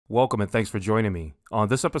Welcome and thanks for joining me. On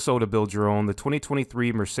this episode of Build Your Own, the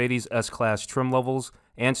 2023 Mercedes S-Class trim levels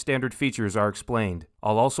and standard features are explained.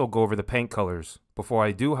 I'll also go over the paint colors. Before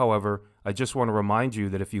I do, however, I just want to remind you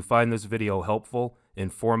that if you find this video helpful,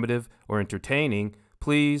 informative, or entertaining,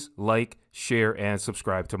 please like, share, and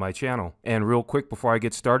subscribe to my channel. And real quick before I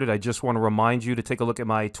get started, I just want to remind you to take a look at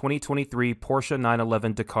my 2023 Porsche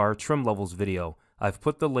 911 Dakar trim levels video. I've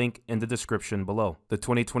put the link in the description below. The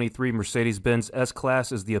 2023 Mercedes-Benz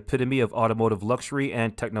S-Class is the epitome of automotive luxury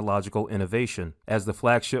and technological innovation. As the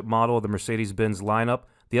flagship model of the Mercedes-Benz lineup,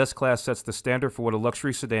 the S-Class sets the standard for what a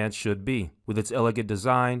luxury sedan should be. With its elegant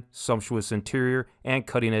design, sumptuous interior, and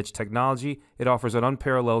cutting-edge technology, it offers an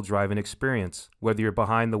unparalleled driving experience. Whether you're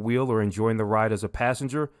behind the wheel or enjoying the ride as a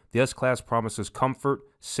passenger, the S-Class promises comfort,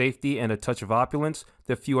 safety, and a touch of opulence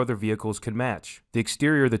that few other vehicles can match. The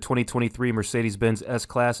exterior of the 2023 Mercedes-Benz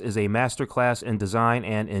S-Class is a masterclass in design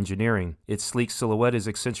and engineering. Its sleek silhouette is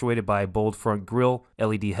accentuated by a bold front grille,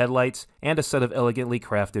 LED headlights, and a set of elegantly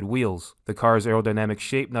crafted wheels. The car's aerodynamic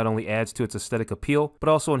shape not only adds to its aesthetic appeal, but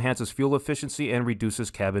also enhances fuel efficiency and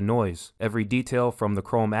reduces cabin noise. Every detail, from the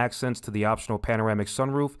chrome accents to the optional panoramic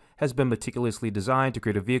sunroof, has been meticulously designed to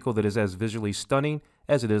create a vehicle that is as visually stunning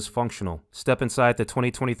as it is functional. Step inside the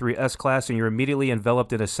 2023 S-Class and you're immediately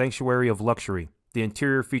enveloped in a sanctuary of luxury. The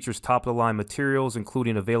interior features top-of-the-line materials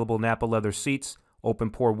including available Nappa leather seats,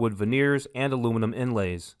 open-pore wood veneers, and aluminum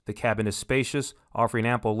inlays. The cabin is spacious, offering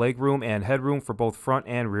ample legroom and headroom for both front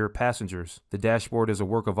and rear passengers. The dashboard is a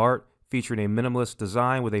work of art, featuring a minimalist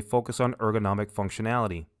design with a focus on ergonomic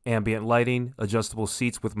functionality. Ambient lighting, adjustable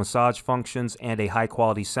seats with massage functions, and a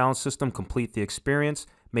high-quality sound system complete the experience,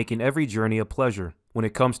 making every journey a pleasure. When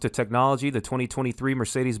it comes to technology, the 2023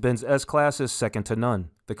 Mercedes-Benz S-Class is second to none.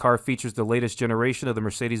 The car features the latest generation of the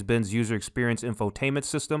Mercedes-Benz user experience infotainment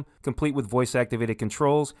system, complete with voice-activated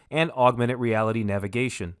controls and augmented reality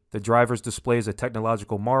navigation. The driver's display is a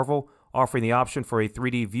technological marvel, offering the option for a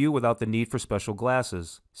 3D view without the need for special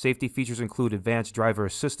glasses. Safety features include advanced driver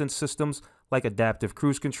assistance systems like adaptive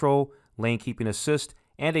cruise control, lane keeping assist,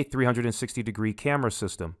 and a 360-degree camera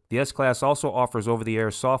system. The S-Class also offers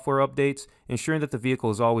over-the-air software updates, ensuring that the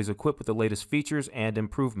vehicle is always equipped with the latest features and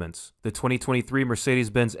improvements. The 2023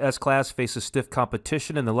 Mercedes-Benz S-Class faces stiff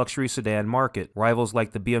competition in the luxury sedan market. Rivals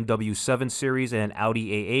like the BMW 7 Series and Audi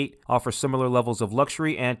A8 offer similar levels of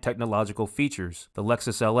luxury and technological features. The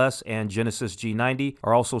Lexus LS and Genesis G90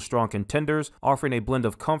 are also strong contenders, offering a blend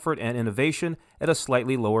of comfort and innovation at a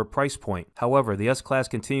slightly lower price point. However, the S-Class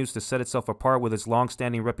continues to set itself apart with its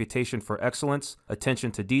long-standing reputation for excellence,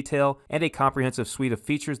 attention to detail, and a comprehensive suite of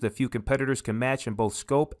features that few competitors can match in both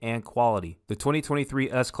scope and quality. The 2023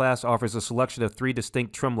 S-Class offers a selection of 3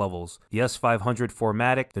 distinct trim levels: the S500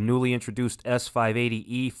 4MATIC, the newly introduced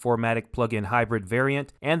S580e 4MATIC plug-in hybrid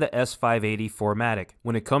variant, and the S580 4MATIC.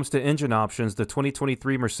 When it comes to engine options, the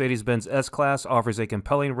 2023 Mercedes-Benz S-Class offers a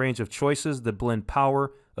compelling range of choices that blend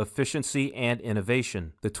power, efficiency, and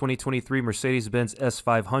innovation. The 2023 Mercedes-Benz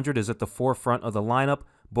S500 is at the forefront of the lineup,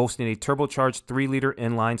 boasting a turbocharged 3-liter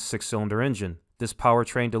inline 6-cylinder engine. This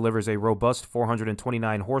powertrain delivers a robust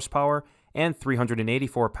 429 horsepower and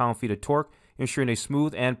 384 pound-feet of torque, ensuring a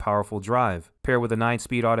smooth and powerful drive. Paired with a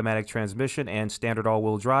 9-speed automatic transmission and standard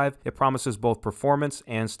all-wheel drive, it promises both performance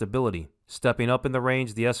and stability. Stepping up in the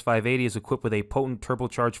range, the S580 is equipped with a potent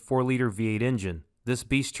turbocharged 4-liter V8 engine. This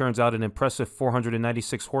beast churns out an impressive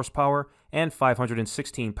 496 horsepower and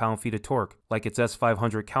 516 pound-feet of torque. Like its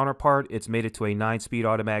S500 counterpart, it's mated to a 9-speed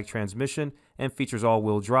automatic transmission and features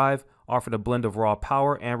all-wheel drive, offering a blend of raw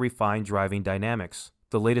power and refined driving dynamics.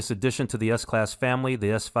 The latest addition to the S-Class family, the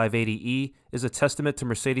S580e, is a testament to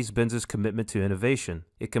Mercedes-Benz's commitment to innovation.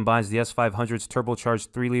 It combines the S500's turbocharged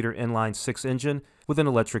 3-liter inline 6 engine with an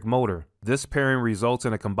electric motor. This pairing results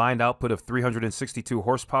in a combined output of 362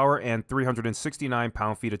 horsepower and 369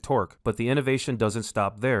 pound-feet of torque. But the innovation doesn't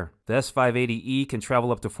stop there. The S580e can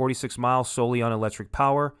travel up to 46 miles solely on electric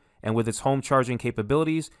power, and with its home charging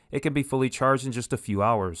capabilities, it can be fully charged in just a few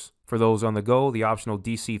hours. For those on the go, the optional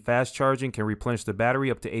DC fast charging can replenish the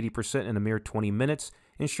battery up to 80% in a mere 20 minutes,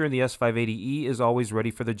 ensuring the S580e is always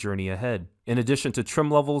ready for the journey ahead. In addition to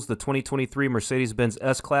trim levels, the 2023 Mercedes-Benz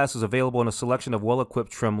S-Class is available in a selection of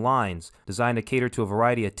well-equipped trim lines, designed to cater to a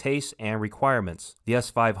variety of tastes and requirements. The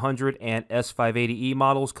S500 and S580e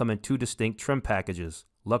models come in 2 distinct trim packages: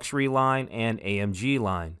 Luxury Line and AMG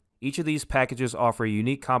Line. Each of these packages offer a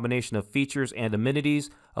unique combination of features and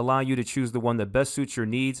amenities, allowing you to choose the one that best suits your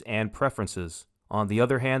needs and preferences. On the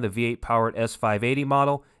other hand, the V8-powered S580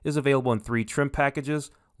 model is available in 3 trim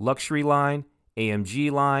packages: Luxury Line,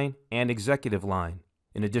 AMG Line, and Executive Line.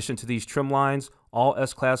 In addition to these trim lines, all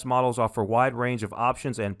S-Class models offer a wide range of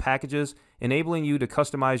options and packages, enabling you to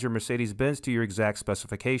customize your Mercedes-Benz to your exact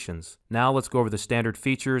specifications. Now let's go over the standard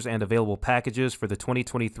features and available packages for the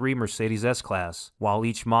 2023 Mercedes S-Class. While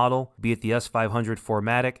each model, be it the S500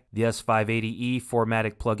 4MATIC, the S580e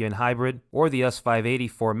 4MATIC plug-in hybrid, or the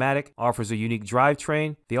S580 4MATIC, offers a unique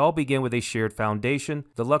drivetrain, they all begin with a shared foundation,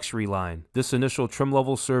 the luxury line. This initial trim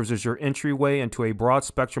level serves as your entryway into a broad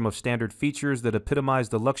spectrum of standard features that epitomize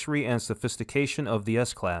the luxury and sophistication of the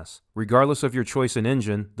S-Class. Regardless of your choice in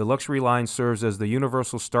engine, the luxury line serves as the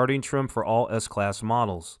universal starting trim for all S-Class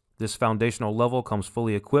models. This foundational level comes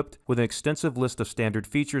fully equipped with an extensive list of standard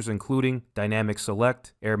features including dynamic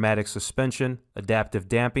select, airmatic suspension, adaptive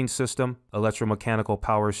damping system, electromechanical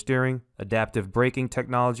power steering, adaptive braking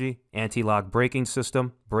technology, anti-lock braking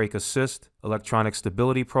system, brake assist, electronic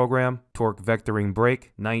stability program, torque vectoring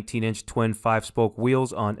brake, 19-inch twin 5-spoke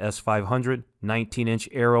wheels on S500, 19-inch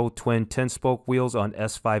aero twin 10-spoke wheels on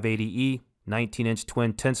S580e, 19-inch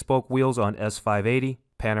twin 10-spoke wheels on S580,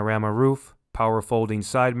 panorama roof, power folding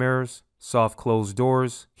side mirrors, soft closed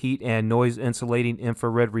doors, heat and noise insulating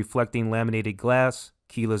infrared reflecting laminated glass,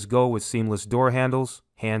 keyless go with seamless door handles,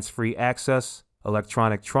 hands-free access,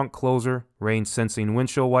 electronic trunk closer, rain sensing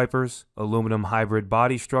windshield wipers, aluminum hybrid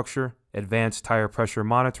body structure, advanced tire pressure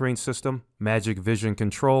monitoring system, magic vision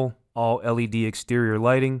control, all LED exterior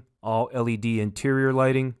lighting, all LED interior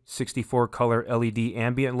lighting, 64 color LED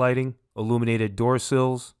ambient lighting, illuminated door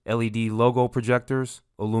sills, LED logo projectors,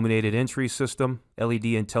 illuminated entry system, LED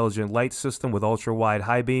intelligent light system with ultra-wide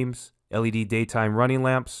high beams, LED daytime running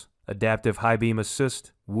lamps, adaptive high beam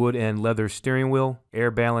assist, wood and leather steering wheel,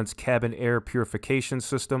 air balance cabin air purification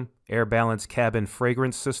system, air balance cabin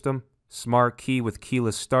fragrance system, smart key with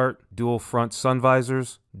keyless start, dual front sun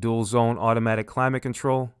visors, dual zone automatic climate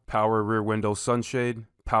control, power rear window sunshade,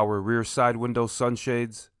 power rear side window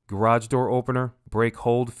sunshades, garage door opener, brake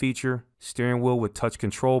hold feature, steering wheel with touch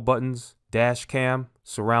control buttons, dash cam,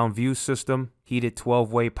 surround view system, heated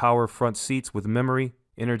 12-way power front seats with memory,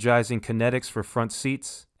 energizing kinetics for front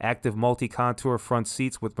seats, active multi-contour front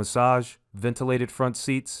seats with massage, ventilated front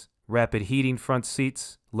seats, rapid heating front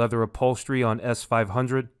seats, leather upholstery on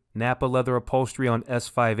S500, Napa leather upholstery on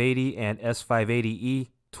S580 and S580e,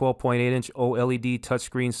 12.8-inch OLED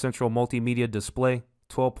touchscreen central multimedia display,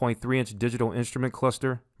 12.3-inch digital instrument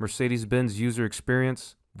cluster, Mercedes-Benz user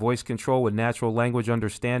experience, voice control with natural language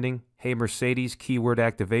understanding, Hey Mercedes keyword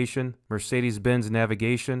activation, Mercedes-Benz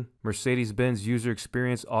navigation, Mercedes-Benz user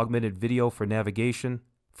experience augmented video for navigation,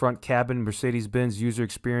 front cabin Mercedes-Benz user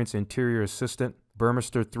experience interior assistant,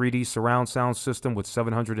 Burmester 3D surround sound system with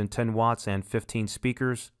 710 watts and 15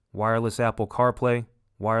 speakers, wireless Apple CarPlay,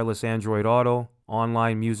 wireless Android Auto,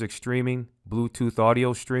 online music streaming, Bluetooth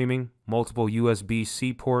audio streaming, multiple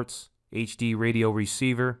USB-C ports, HD radio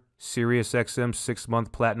receiver, Sirius XM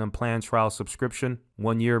 6-month Platinum Plan trial subscription,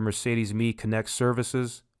 1-year Mercedes Me Connect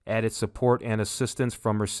services, added support and assistance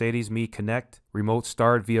from Mercedes Me Connect, remote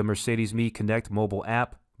start via Mercedes Me Connect mobile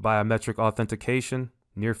app, biometric authentication,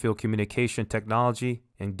 near-field communication technology,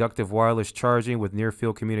 inductive wireless charging with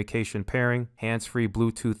near-field communication pairing, hands-free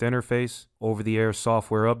Bluetooth interface, over-the-air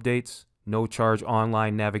software updates, no-charge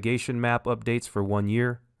online navigation map updates for 1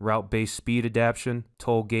 year, route-based speed adaptation,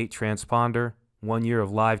 toll gate transponder, 1 year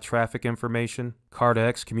of live traffic information,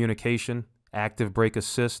 Car2X communication, active brake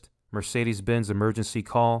assist, Mercedes-Benz emergency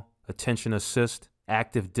call, attention assist,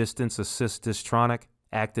 active distance assist Distronic,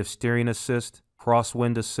 active steering assist,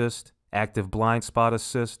 crosswind assist, active blind spot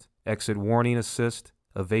assist, exit warning assist,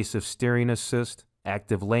 evasive steering assist,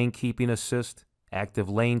 active lane keeping assist, active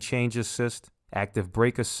lane change assist, active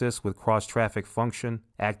brake assist with cross-traffic function,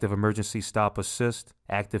 active emergency stop assist,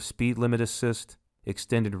 active speed limit assist,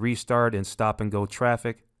 extended restart and stop-and-go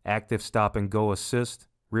traffic, active stop-and-go assist,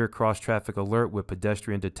 rear cross-traffic alert with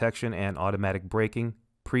pedestrian detection and automatic braking,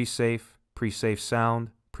 pre-safe, pre-safe sound,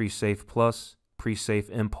 pre-safe plus, pre-safe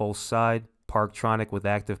impulse side, Parktronic with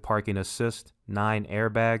active parking assist, 9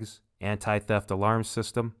 airbags, anti-theft alarm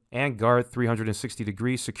system, and Guard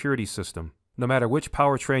 360-degree security system. No matter which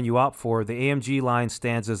powertrain you opt for, the AMG line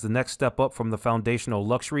stands as the next step up from the foundational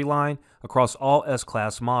luxury line across all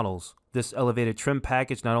S-Class models. This elevated trim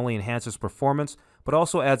package not only enhances performance, but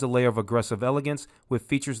also adds a layer of aggressive elegance with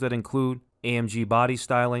features that include AMG body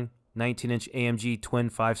styling, 19-inch AMG twin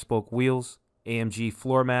 5-spoke wheels, AMG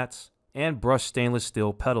floor mats, and brushed stainless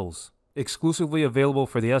steel pedals. Exclusively available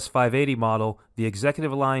for the S580 model, the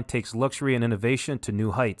executive line takes luxury and innovation to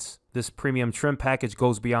new heights. This premium trim package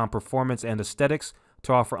goes beyond performance and aesthetics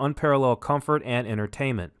to offer unparalleled comfort and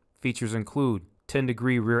entertainment. Features include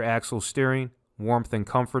 10-degree rear axle steering, warmth and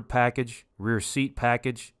comfort package, rear seat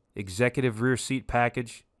package, executive rear seat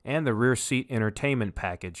package, and the rear seat entertainment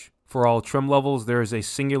package. For all trim levels, there is a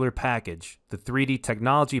singular package. The 3D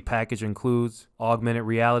technology package includes augmented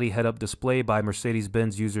reality head-up display by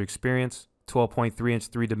Mercedes-Benz User Experience, 12.3-inch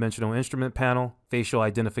three-dimensional instrument panel, facial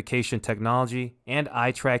identification technology, and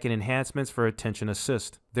eye-tracking enhancements for attention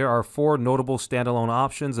assist. There are 4 notable standalone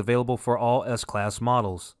options available for all S-Class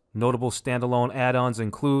models. Notable standalone add-ons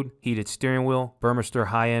include heated steering wheel, Burmester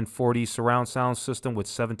high-end 4D surround sound system with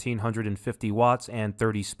 1750 watts and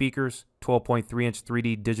 30 speakers, 12.3-inch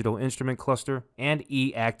 3D digital instrument cluster, and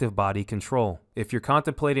E-active body control. If you're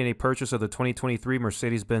contemplating a purchase of the 2023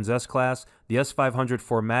 Mercedes-Benz S-Class, the S500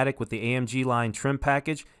 4MATIC with the AMG line trim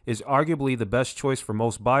package is arguably the best choice for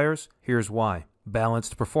most buyers. Here's why.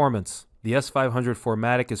 Balanced performance. The S500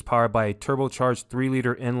 4MATIC is powered by a turbocharged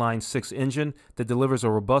 3-liter inline-6 engine that delivers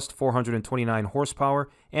a robust 429 horsepower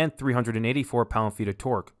and 384 pound-feet of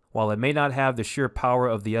torque. While it may not have the sheer power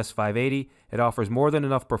of the S580, it offers more than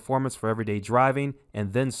enough performance for everyday driving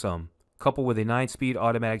and then some. Coupled with a 9-speed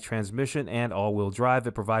automatic transmission and all-wheel drive,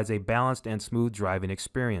 it provides a balanced and smooth driving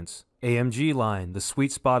experience. AMG line, the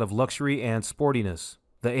sweet spot of luxury and sportiness.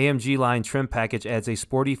 The AMG line trim package adds a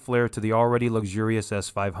sporty flair to the already luxurious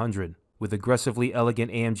S500. With aggressively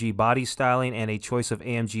elegant AMG body styling and a choice of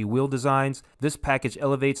AMG wheel designs, this package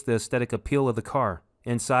elevates the aesthetic appeal of the car.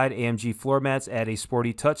 Inside, AMG floor mats add a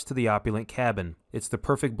sporty touch to the opulent cabin. It's the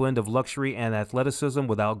perfect blend of luxury and athleticism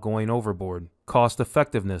without going overboard. Cost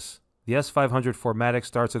effectiveness. The S500 4MATIC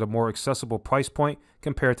starts at a more accessible price point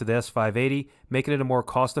compared to the S580, making it a more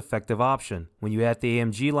cost-effective option. When you add the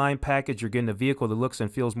AMG line package, you're getting a vehicle that looks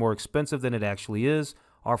and feels more expensive than it actually is,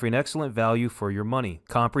 offering excellent value for your money.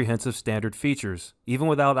 Comprehensive standard features. Even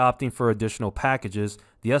without opting for additional packages,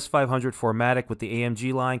 the S500 4MATIC with the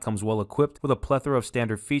AMG line comes well equipped with a plethora of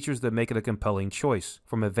standard features that make it a compelling choice.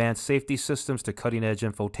 From advanced safety systems to cutting-edge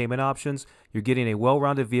infotainment options, you're getting a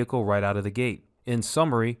well-rounded vehicle right out of the gate. In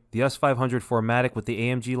summary, the S500 4MATIC with the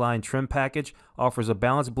AMG line trim package offers a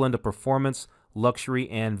balanced blend of performance, luxury,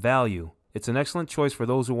 and value. It's an excellent choice for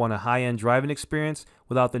those who want a high-end driving experience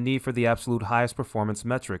without the need for the absolute highest performance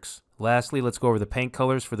metrics. Lastly, let's go over the paint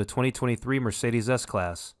colors for the 2023 Mercedes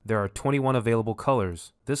S-Class. There are 21 available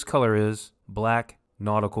colors. This color is black,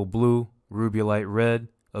 nautical blue, rubulite red,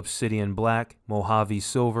 obsidian black, Mojave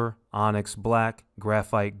silver, onyx black,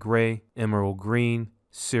 graphite gray, emerald green,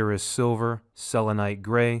 cirrus silver, selenite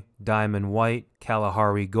gray, diamond white,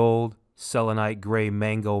 Kalahari gold, selenite gray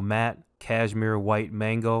mango matte, cashmere white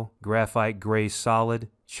mango, graphite gray solid,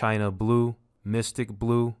 china blue, mystic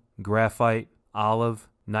blue, graphite, olive,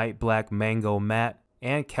 night black mango matte,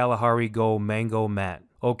 and Kalahari gold mango matte.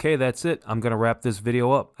 Okay, that's it. I'm going to wrap this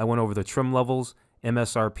video up. I went over the trim levels,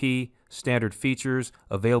 MSRP, standard features,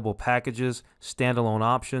 available packages, standalone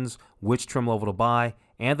options, which trim level to buy,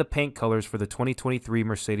 and the paint colors for the 2023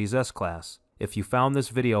 Mercedes S-Class. If you found this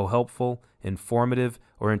video helpful, informative,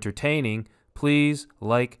 or entertaining, please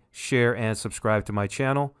like, share, and subscribe to my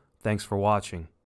channel. Thanks for watching.